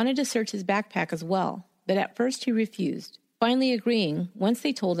 They wanted to search his backpack as well, but at first he refused, finally agreeing once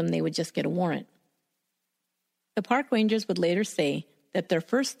they told him they would just get a warrant. The park rangers would later say that their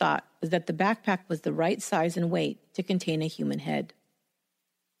first thought was that the backpack was the right size and weight to contain a human head.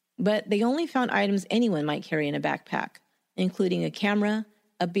 But they only found items anyone might carry in a backpack, including a camera,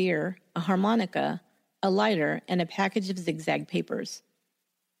 a beer, a harmonica, a lighter, and a package of zigzag papers.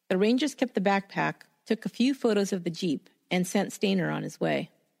 The rangers kept the backpack, took a few photos of the Jeep, and sent Stainer on his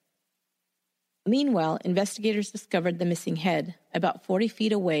way. Meanwhile, investigators discovered the missing head about 40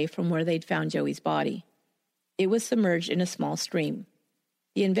 feet away from where they'd found Joey's body. It was submerged in a small stream.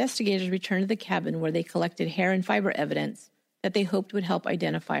 The investigators returned to the cabin where they collected hair and fiber evidence that they hoped would help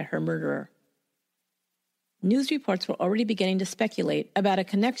identify her murderer. News reports were already beginning to speculate about a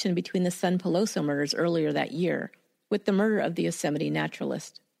connection between the San Peloso murders earlier that year with the murder of the Yosemite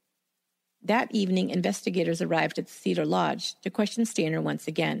naturalist. That evening, investigators arrived at the Cedar Lodge to question Stainer once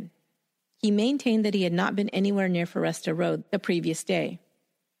again. He maintained that he had not been anywhere near Foresta Road the previous day.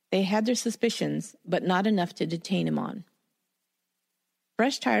 They had their suspicions, but not enough to detain him on.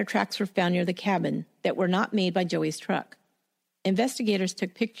 Fresh tire tracks were found near the cabin that were not made by Joey's truck. Investigators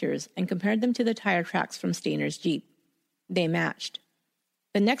took pictures and compared them to the tire tracks from Stainer's Jeep. They matched.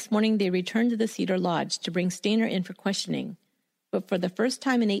 The next morning, they returned to the Cedar Lodge to bring Stainer in for questioning, but for the first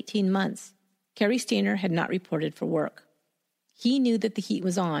time in 18 months, Carrie Stainer had not reported for work. He knew that the heat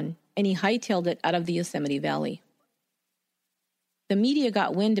was on, and he hightailed it out of the Yosemite Valley. The media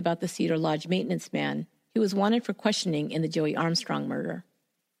got wind about the Cedar Lodge maintenance man, who was wanted for questioning in the Joey Armstrong murder.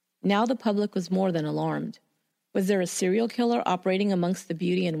 Now the public was more than alarmed. Was there a serial killer operating amongst the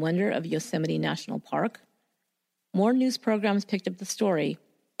beauty and wonder of Yosemite National Park? More news programs picked up the story,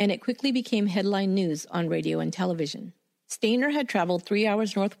 and it quickly became headline news on radio and television. Stainer had traveled 3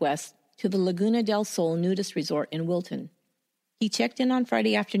 hours northwest to the Laguna del Sol nudist resort in Wilton. He checked in on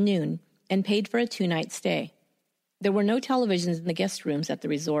Friday afternoon and paid for a 2-night stay. There were no televisions in the guest rooms at the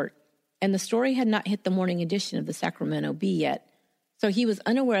resort, and the story had not hit the morning edition of the Sacramento Bee yet, so he was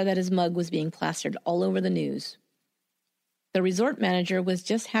unaware that his mug was being plastered all over the news. The resort manager was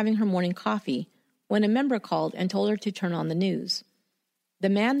just having her morning coffee when a member called and told her to turn on the news. The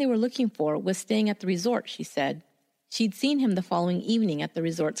man they were looking for was staying at the resort, she said. She'd seen him the following evening at the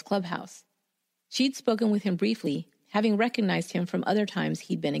resort's clubhouse. She'd spoken with him briefly, having recognized him from other times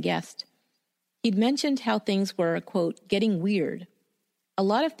he'd been a guest. He'd mentioned how things were, quote, getting weird. A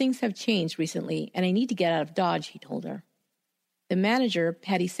lot of things have changed recently, and I need to get out of Dodge, he told her. The manager,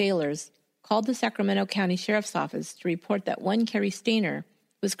 Patty Sailors, called the Sacramento County Sheriff's Office to report that one Carrie Stainer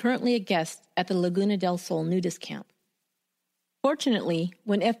was currently a guest at the Laguna del Sol nudist camp. Fortunately,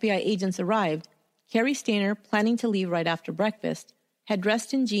 when FBI agents arrived, Carrie Stainer, planning to leave right after breakfast, had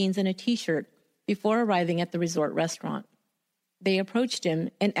dressed in jeans and a t-shirt before arriving at the resort restaurant. They approached him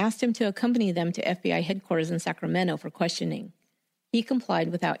and asked him to accompany them to FBI headquarters in Sacramento for questioning. He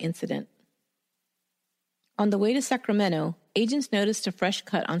complied without incident. On the way to Sacramento, agents noticed a fresh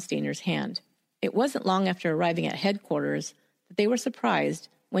cut on Stainer's hand. It wasn't long after arriving at headquarters that they were surprised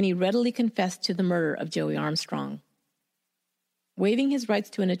when he readily confessed to the murder of Joey Armstrong. Waiving his rights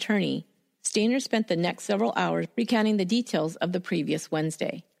to an attorney, Stainer spent the next several hours recounting the details of the previous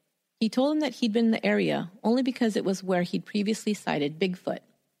Wednesday. He told him that he'd been in the area only because it was where he'd previously sighted Bigfoot.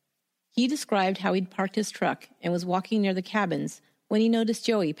 He described how he'd parked his truck and was walking near the cabins when he noticed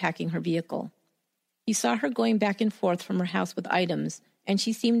Joey packing her vehicle. He saw her going back and forth from her house with items, and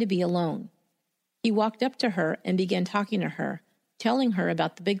she seemed to be alone. He walked up to her and began talking to her, telling her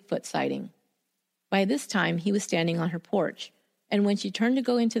about the Bigfoot sighting. By this time, he was standing on her porch, and when she turned to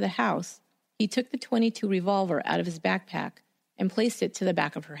go into the house, he took the .22 revolver out of his backpack and placed it to the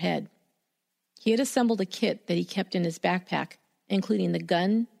back of her head. He had assembled a kit that he kept in his backpack, including the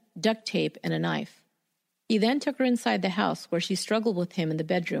gun, duct tape, and a knife. He then took her inside the house where she struggled with him in the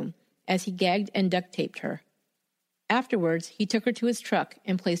bedroom as he gagged and duct taped her. Afterwards, he took her to his truck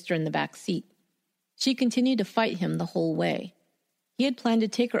and placed her in the back seat. She continued to fight him the whole way. He had planned to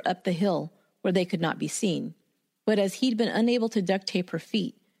take her up the hill where they could not be seen, but as he'd been unable to duct tape her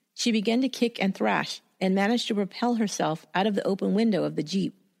feet, she began to kick and thrash and managed to propel herself out of the open window of the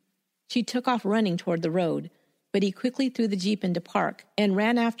Jeep. She took off running toward the road, but he quickly threw the Jeep into park and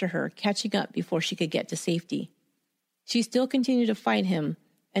ran after her, catching up before she could get to safety. She still continued to fight him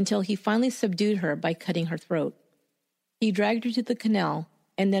until he finally subdued her by cutting her throat. He dragged her to the canal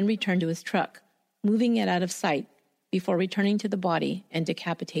and then returned to his truck, moving it out of sight before returning to the body and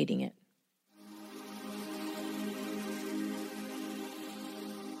decapitating it.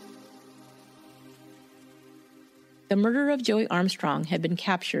 The murderer of Joey Armstrong had been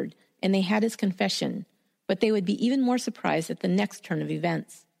captured, and they had his confession, but they would be even more surprised at the next turn of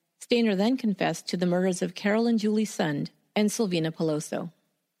events. Stainer then confessed to the murders of Carol and Julie Sund and Silvina Peloso.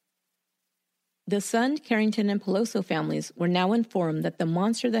 The Sund, Carrington, and Peloso families were now informed that the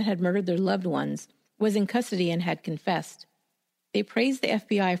monster that had murdered their loved ones was in custody and had confessed. They praised the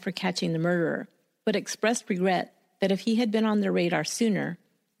FBI for catching the murderer, but expressed regret that if he had been on their radar sooner,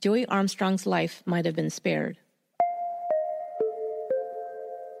 Joey Armstrong's life might have been spared.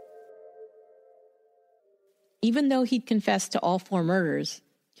 Even though he'd confessed to all 4 murders,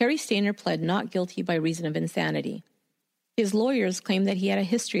 Carrie Stainer pled not guilty by reason of insanity. His lawyers claimed that he had a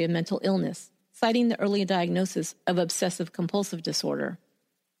history of mental illness, citing the early diagnosis of obsessive-compulsive disorder,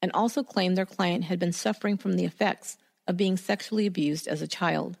 and also claimed their client had been suffering from the effects of being sexually abused as a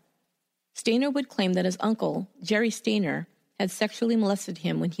child. Stainer would claim that his uncle, Jerry Stainer, had sexually molested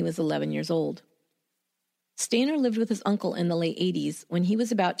him when he was 11 years old. Stainer lived with his uncle in the late 80s when he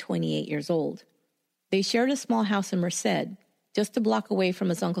was about 28 years old. They shared a small house in Merced, just a block away from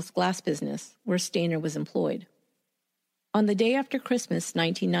his uncle's glass business, where Stainer was employed. On the day after Christmas,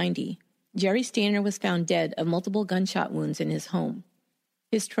 1990, Jerry Stainer was found dead of multiple gunshot wounds in his home.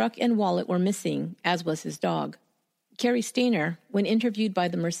 His truck and wallet were missing, as was his dog. Carrie Stainer, when interviewed by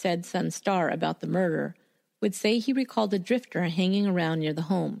the Merced Sun-Star about the murder, would say he recalled a drifter hanging around near the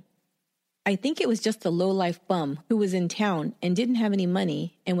home. "I think it was just a low-life bum who was in town and didn't have any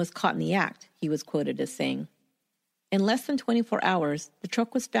money and was caught in the act," he was quoted as saying. In less than 24 hours, the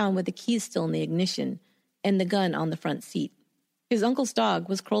truck was found with the keys still in the ignition and the gun on the front seat. His uncle's dog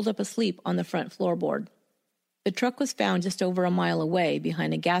was curled up asleep on the front floorboard. The truck was found just over a mile away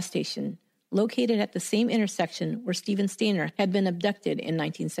behind a gas station, located at the same intersection where Stephen Stainer had been abducted in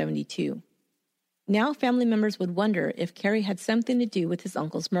 1972. Now family members would wonder if Carrie had something to do with his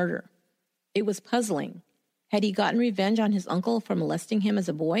uncle's murder. It was puzzling. Had he gotten revenge on his uncle for molesting him as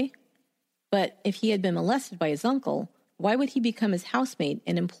a boy? But if he had been molested by his uncle, why would he become his housemate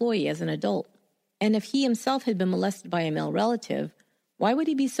and employee as an adult? And if he himself had been molested by a male relative, why would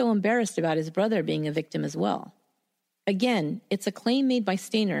he be so embarrassed about his brother being a victim as well? Again, it's a claim made by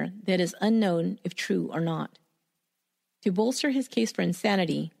Stainer that is unknown if true or not. To bolster his case for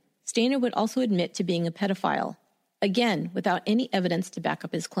insanity, Stainer would also admit to being a pedophile, again without any evidence to back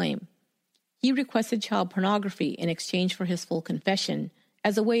up his claim. He requested child pornography in exchange for his full confession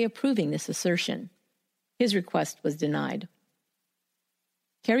as a way of proving this assertion. His request was denied.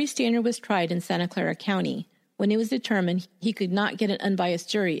 Cary Stainer was tried in Santa Clara County when it was determined he could not get an unbiased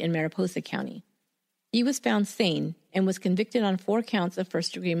jury in Mariposa County. He was found sane and was convicted on 4 counts of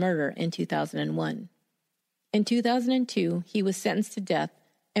first-degree murder in 2001. In 2002, he was sentenced to death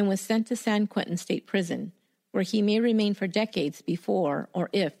and was sent to San Quentin State Prison, where he may remain for decades before or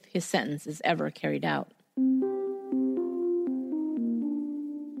if his sentence is ever carried out.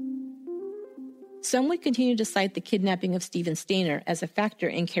 Some would continue to cite the kidnapping of Stephen Stainer as a factor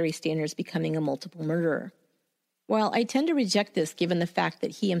in Cary Stainer's becoming a multiple murderer. While I tend to reject this given the fact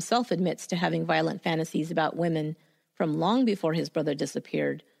that he himself admits to having violent fantasies about women from long before his brother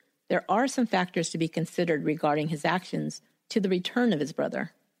disappeared, there are some factors to be considered regarding his actions to the return of his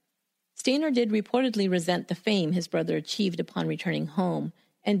brother. Stainer did reportedly resent the fame his brother achieved upon returning home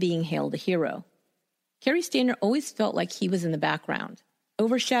and being hailed a hero. Cary Stainer always felt like he was in the background,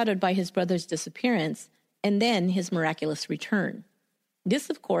 overshadowed by his brother's disappearance and then his miraculous return. This,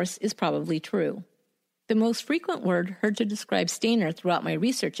 of course, is probably true. The most frequent word heard to describe Stainer throughout my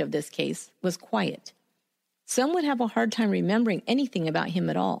research of this case was quiet. Some would have a hard time remembering anything about him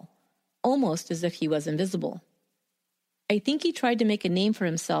at all, almost as if he was invisible. I think he tried to make a name for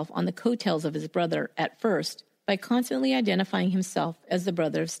himself on the coattails of his brother at first by constantly identifying himself as the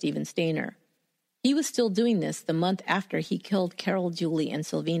brother of Stephen Stainer. He was still doing this the month after he killed Carol, Julie, and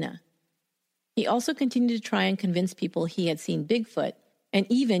Sylvina. He also continued to try and convince people he had seen Bigfoot, and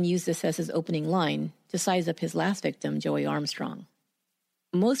even used this as his opening line to size up his last victim, Joey Armstrong.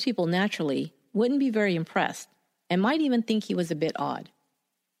 Most people, naturally, wouldn't be very impressed, and might even think he was a bit odd.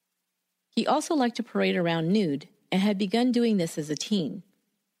 He also liked to parade around nude, and had begun doing this as a teen.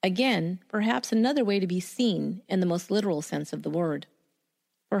 Again, perhaps another way to be seen in the most literal sense of the word.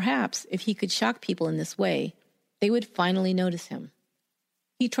 Perhaps, if he could shock people in this way, they would finally notice him.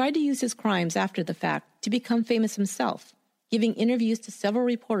 He tried to use his crimes after the fact to become famous himself, giving interviews to several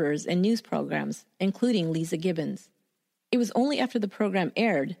reporters and news programs, including Lisa Gibbons. It was only after the program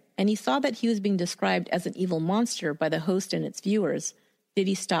aired, and he saw that he was being described as an evil monster by the host and its viewers, did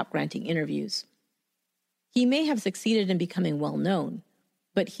he stop granting interviews. He may have succeeded in becoming well-known,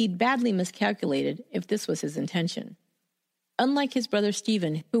 but he'd badly miscalculated if this was his intention. Unlike his brother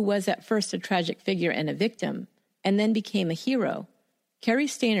Stephen, who was at first a tragic figure and a victim, and then became a hero, Cary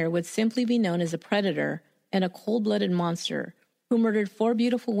Stainer would simply be known as a predator and a cold-blooded monster who murdered 4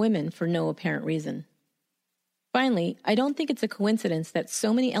 beautiful women for no apparent reason. Finally, I don't think it's a coincidence that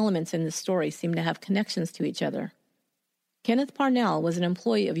so many elements in this story seem to have connections to each other. Kenneth Parnell was an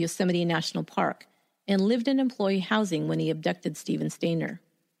employee of Yosemite National Park and lived in employee housing when he abducted Stephen Stainer.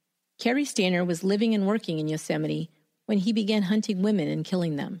 Cary Stainer was living and working in Yosemite when he began hunting women and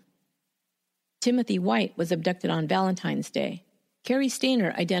killing them. Timothy White was abducted on Valentine's Day. Cary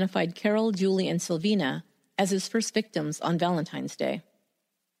Stainer identified Carol, Julie, and Sylvina as his first victims on Valentine's Day.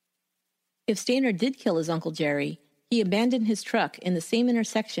 If Stainer did kill his Uncle Jerry, he abandoned his truck in the same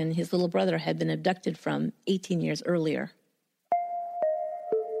intersection his little brother had been abducted from 18 years earlier.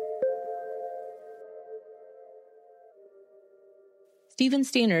 Stephen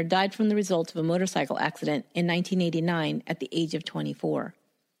Stainer died from the result of a motorcycle accident in 1989 at the age of 24.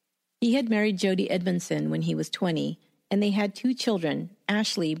 He had married Jody Edmondson when he was 20, and they had 2 children,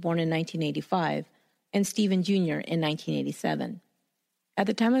 Ashley, born in 1985, and Stephen Jr. in 1987. At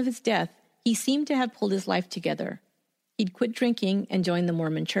the time of his death, he seemed to have pulled his life together. He'd quit drinking and joined the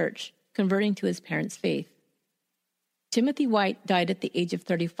Mormon Church, converting to his parents' faith. Timothy White died at the age of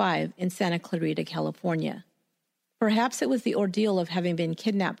 35 in Santa Clarita, California. Perhaps it was the ordeal of having been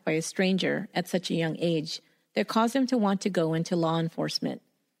kidnapped by a stranger at such a young age that caused him to want to go into law enforcement.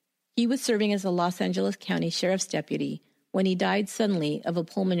 He was serving as a Los Angeles County Sheriff's deputy when he died suddenly of a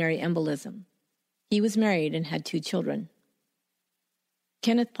pulmonary embolism. He was married and had 2 children.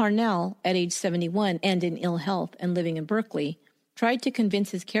 Kenneth Parnell, at age 71 and in ill health and living in Berkeley, tried to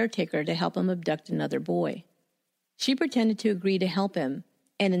convince his caretaker to help him abduct another boy. She pretended to agree to help him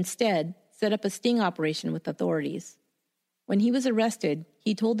and instead set up a sting operation with authorities. When he was arrested,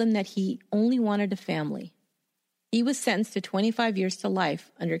 he told them that he only wanted a family. He was sentenced to 25 years to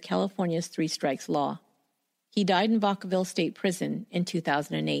life under California's 3 strikes law. He died in Vacaville State Prison in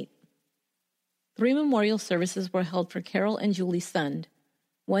 2008. 3 memorial services were held for Carol and Julie Sund,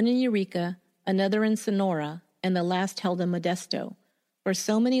 one in Eureka, another in Sonora, and the last held in Modesto, where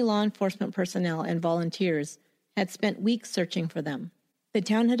so many law enforcement personnel and volunteers had spent weeks searching for them. The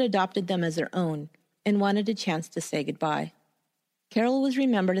town had adopted them as their own and wanted a chance to say goodbye. Carol was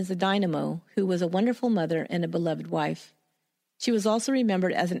remembered as a dynamo who was a wonderful mother and a beloved wife. She was also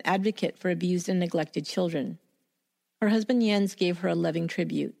remembered as an advocate for abused and neglected children. Her husband Jens gave her a loving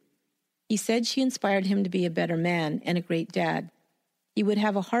tribute. He said she inspired him to be a better man and a great dad. He would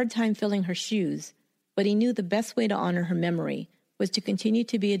have a hard time filling her shoes, but he knew the best way to honor her memory was to continue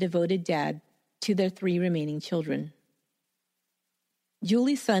to be a devoted dad to their 3 remaining children.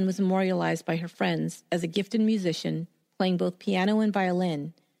 Julie's son was memorialized by her friends as a gifted musician, playing both piano and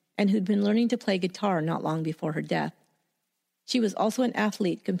violin, and who'd been learning to play guitar not long before her death. She was also an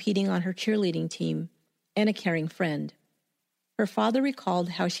athlete competing on her cheerleading team and a caring friend. Her father recalled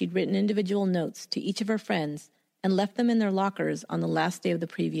how she'd written individual notes to each of her friends and left them in their lockers on the last day of the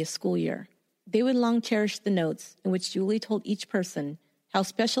previous school year. They would long cherish the notes in which Julie told each person how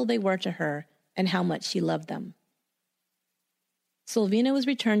special they were to her and how much she loved them. Silvina was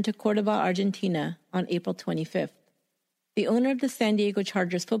returned to Cordoba, Argentina on April 25th. The owner of the San Diego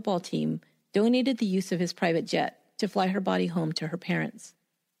Chargers football team donated the use of his private jet to fly her body home to her parents.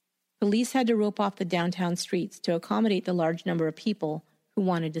 Police had to rope off the downtown streets to accommodate the large number of people who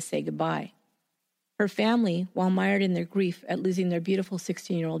wanted to say goodbye. Her family, while mired in their grief at losing their beautiful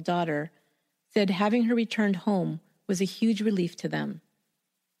 16-year-old daughter, said having her returned home was a huge relief to them.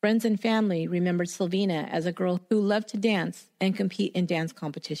 Friends and family remembered Silvina as a girl who loved to dance and compete in dance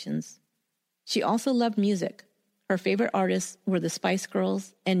competitions. She also loved music. Her favorite artists were the Spice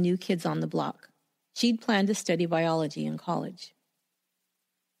Girls and New Kids on the Block. She'd planned to study biology in college.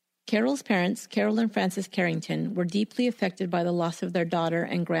 Carol's parents, Carol and Frances Carrington, were deeply affected by the loss of their daughter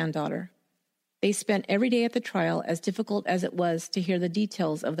and granddaughter. They spent every day at the trial, as difficult as it was to hear the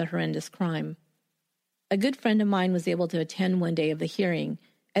details of the horrendous crime. A good friend of mine was able to attend one day of the hearing,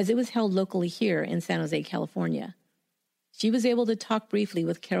 as it was held locally here in San Jose, California. She was able to talk briefly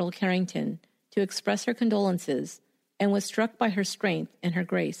with Carol Carrington to express her condolences and was struck by her strength and her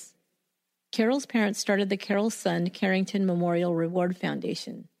grace. Carol's parents started the Carol's Son Carrington Memorial Reward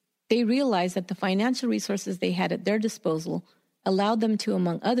Foundation. They realized that the financial resources they had at their disposal allowed them to,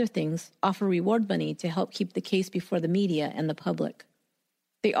 among other things, offer reward money to help keep the case before the media and the public.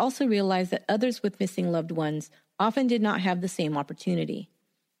 They also realized that others with missing loved ones often did not have the same opportunity.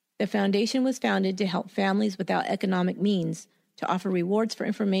 The foundation was founded to help families without economic means to offer rewards for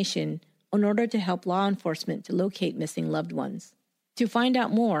information in order to help law enforcement to locate missing loved ones. To find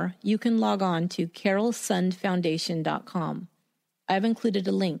out more, you can log on to carolsonfoundation.com. I've included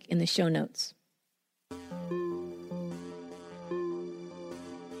a link in the show notes.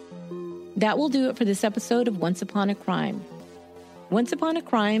 That will do it for this episode of Once Upon a Crime. Once Upon a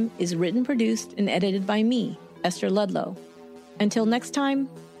Crime is written, produced, and edited by me, Esther Ludlow. Until next time,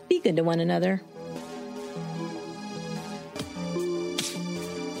 be good to one another.